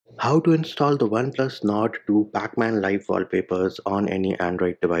How to install the OnePlus Nord 2 PacMan Live Wallpapers on any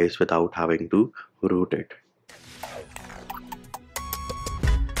Android device without having to root it.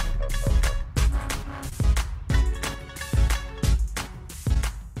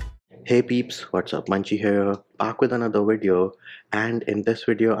 Hey peeps, what's up? Munchie here, back with another video, and in this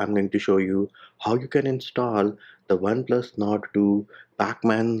video I'm going to show you how you can install the OnePlus Nord 2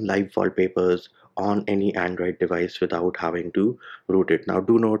 PacMan Live Wallpapers on any Android device without having to root it. Now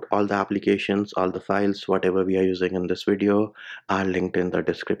do note, all the applications, all the files, whatever we are using in this video are linked in the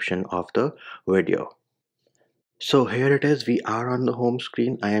description of the video. So here it is, we are on the home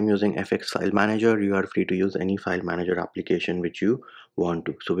screen. I am using FX File Manager. You are free to use any file manager application which you want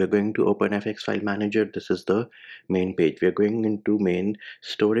to. So we're going to open FX File Manager. This is the main page. We're going into main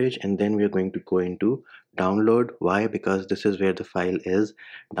storage and then we're going to go into download. Why? Because this is where the file is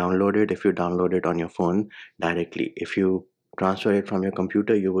downloaded if you download it on your phone directly. If you transfer it from your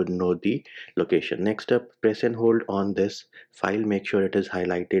computer, you would know the location. Next up, press and hold on this file. Make sure it is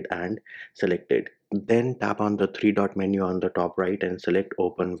highlighted and selected. Then tap on the three dot menu on the top right and select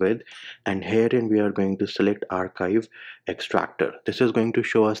open with, and herein we are going to select archive extractor. This is going to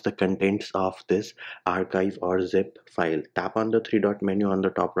show us the contents of this archive or zip file. Tap on the three dot menu on the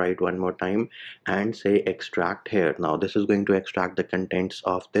top right one more time and say extract here. Now this is going to extract the contents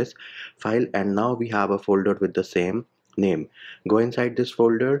of this file, and now we have a folder with the same name. Go inside this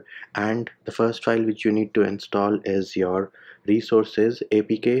folder, and the first file which you need to install is your resources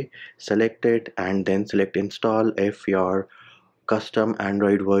apk. Select it and then select install. If your custom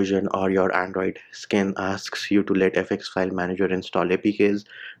Android version or your Android skin asks you to let FX File Manager install APKs,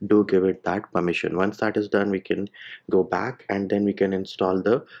 do give it that permission. Once that is done, we can go back and then we can install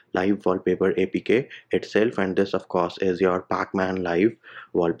the Live Wallpaper APK itself, and this of course is your PacMan Live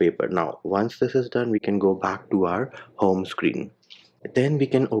Wallpaper. Now once this is done, we can go back to our home screen. Then we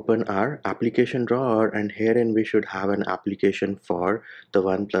can open our application drawer, and herein we should have an application for the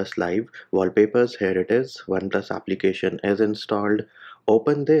OnePlus Live Wallpapers. Here it is, OnePlus application is installed.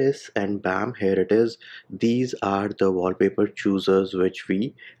 Open this and bam, here it is. These are the wallpaper choosers which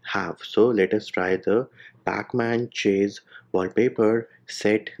we have. So let us try the PacMan Chase wallpaper.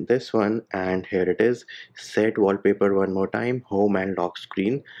 Set this one, and here it is. Set wallpaper one more time, home and lock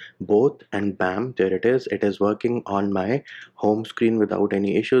screen both, and bam, there it is. It is working on my home screen without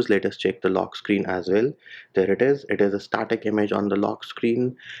any issues. Let us check the lock screen as well. There it is. It is a static image on the lock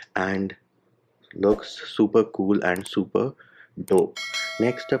screen and looks super cool and super dope.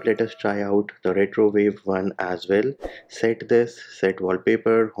 Next up, let us try out the retro wave one as well. Set this, set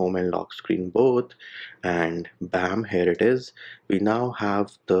wallpaper, home and lock screen both, and bam, here it is. We now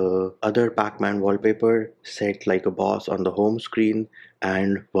have the other PacMan wallpaper set like a boss on the home screen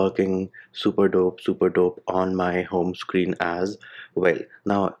and working super dope on my home screen as well.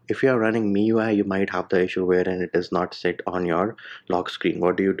 Now if you are running MIUI, you might have the issue wherein it is not set on your lock screen.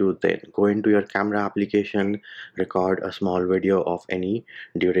 What do you do then? Go into your camera application, record a small video of any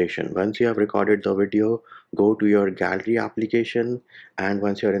duration. Once you have recorded the video, go to your gallery application, and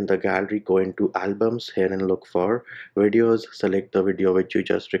once you're in the gallery, go into albums here and look for videos. Select the video which you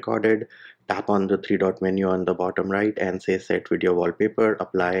just recorded, tap on the three dot menu on the bottom right and say set video wallpaper,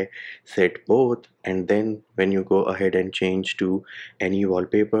 apply, set both, and then when you go ahead and change to any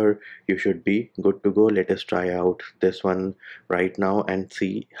wallpaper, you should be good to go. Let us try out this one right now and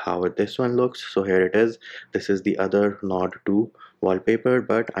see how this one looks. So here it is. This is the other Nord 2 wallpaper,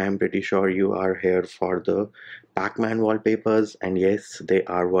 but I am pretty sure you are here for the PacMan wallpapers, and yes, they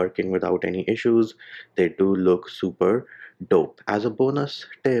are working without any issues. They do look super dope. As a bonus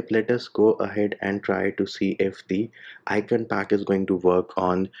tip, let us go ahead and try to see if the icon pack is going to work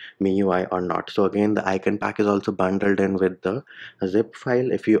on MIUI or not. So again, the icon pack is also bundled in with the zip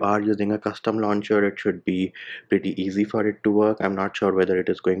file. If you are using a custom launcher, it should be pretty easy for it to work. I'm not sure whether it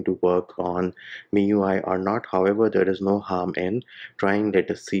is going to work on MIUI or not. However, there is no harm in trying. Let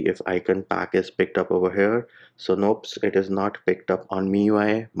us see if icon pack is picked up over here. So nope, it is not picked up on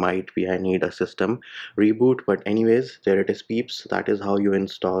MIUI. Might be I need a system reboot, but anyways, there it is peeps. That is how you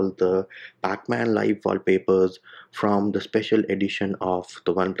install the PacMan Live Wallpapers from the special edition of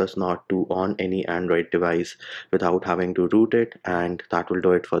the OnePlus Nord 2 on any Android device without having to root it. And that will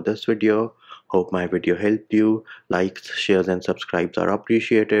do it for this video. Hope my video helped you. Likes, shares and subscribes are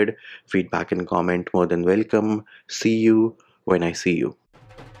appreciated. Feedback and comment more than welcome. See you when I see you.